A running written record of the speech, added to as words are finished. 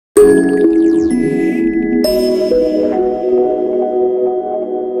In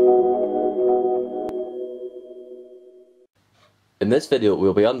this video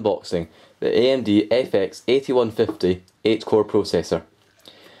we'll be unboxing the AMD FX-8150 8-core processor.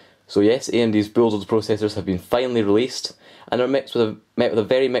 So yes, AMD's Bulldozer processors have been finally released and are met with a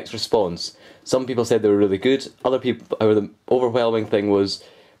very mixed response. Some people said they were really good, other people, however, the overwhelming thing was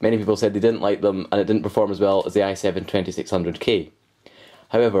many people said they didn't like them and it didn't perform as well as the i7-2600K.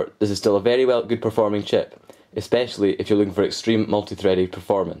 However, this is still a very good performing chip, especially if you're looking for extreme multi-threaded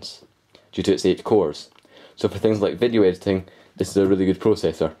performance due to its 8 cores. So for things like video editing, this is a really good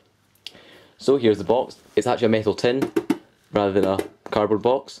processor. So here's the box. It's actually a metal tin rather than a cardboard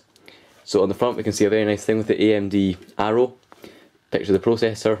box. So on the front we can see a very nice thing with the AMD arrow. Picture of the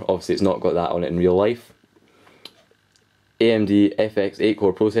processor, obviously it's not got that on it in real life. AMD FX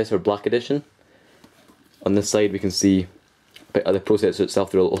 8-core processor Black Edition. On this side we can see a bit of the processor itself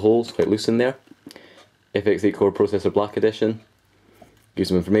through little holes, quite loose in there. FX 8-core processor Black Edition. Gives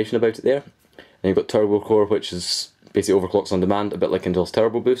some information about it there. And you've got Turbo Core, which is basically overclocks on demand, a bit like Intel's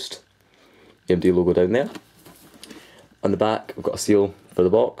Turbo Boost. AMD logo down there. On the back we've got a seal for the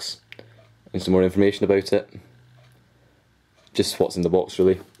box and some more information about it. Just what's in the box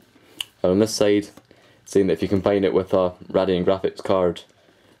really. And on this side, saying that if you combine it with a Radeon graphics card,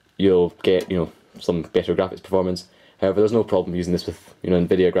 you'll get, some better graphics performance. However, there's no problem using this with,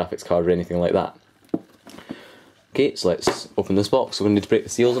 NVIDIA graphics card or anything like that. Okay, so let's open this box. So we're going to need to break the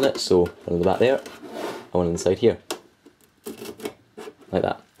seals on it. So one on the back there, and one on the side here, like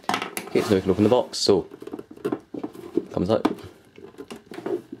that. Okay, so now we can open the box. So it comes out.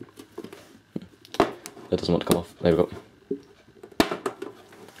 It doesn't want to come off. There we go.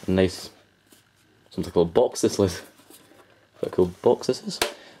 Nice, something like a little box this is. What a cool box this is.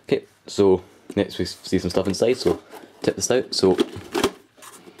 Okay, so next we see some stuff inside, so tip this out. So it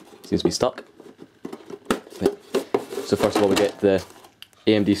seems to be stuck. Okay. So first of all we get the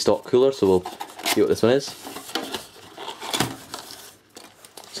AMD stock cooler, so we'll see what this one is.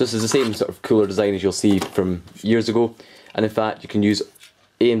 So this is the same sort of cooler design as you'll see from years ago, and in fact you can use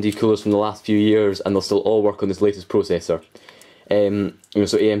AMD coolers from the last few years and they'll still all work on this latest processor.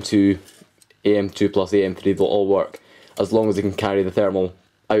 So AM2 plus AM3, they'll all work as long as they can carry the thermal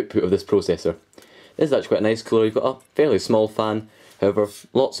output of this processor. This is actually quite a nice cooler. You've got a fairly small fan, however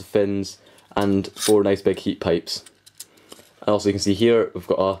lots of fins and 4 nice big heat pipes. And also you can see here we've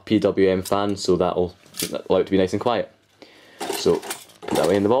got a PWM fan, so that'll allow it to be nice and quiet. So put that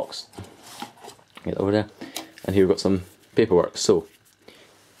away in the box, get that over there, and here we've got some paperwork. So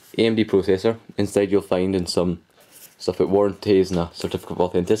AMD processor, inside you'll find in some stuff about warranties and a certificate of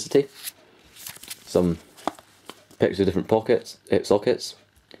authenticity. Some pictures of different sockets.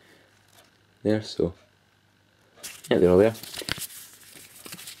 There, so yeah, they're all there.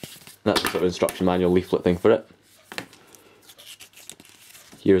 That's a sort of instruction manual leaflet thing for it.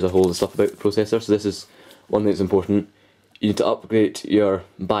 Here's a whole lot of stuff about the processor. So this is one thing that's important. You need to upgrade your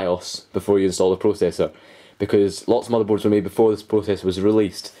BIOS before you install the processor, because lots of motherboards were made before this processor was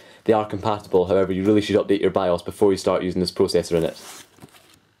released. They are compatible, however you really should update your BIOS before you start using this processor in it.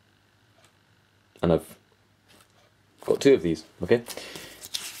 And I've got 2 of these, okay?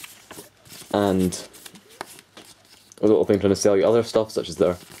 And a little thing trying to sell you other stuff such as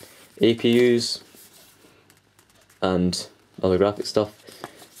their APUs and other graphics stuff.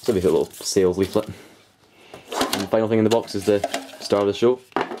 So basically a little sales leaflet. And the final thing in the box is the star of the show,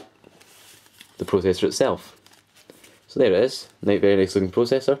 the processor itself. So there it is, very nice looking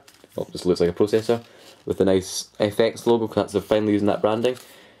processor. Well, it just looks like a processor with a nice FX logo, because they're finally using that branding.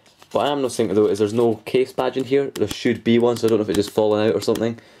 What I am noticing though is there's no case badge in here. There should be one, so I don't know if it's just fallen out or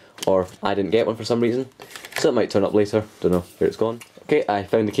something, or I didn't get one for some reason. So it might turn up later, don't know where it's gone. Okay, I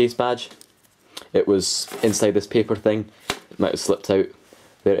found the case badge. It was inside this paper thing. It might have slipped out.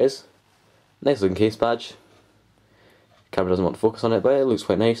 There it is. Nice looking case badge. Camera doesn't want to focus on it, but it looks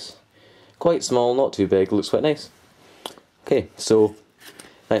quite nice. Quite small, not too big, looks quite nice. Okay, so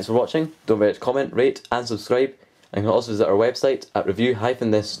thanks for watching. Don't forget to comment, rate and subscribe, and you can also visit our website at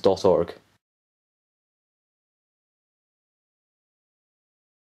review-this.org.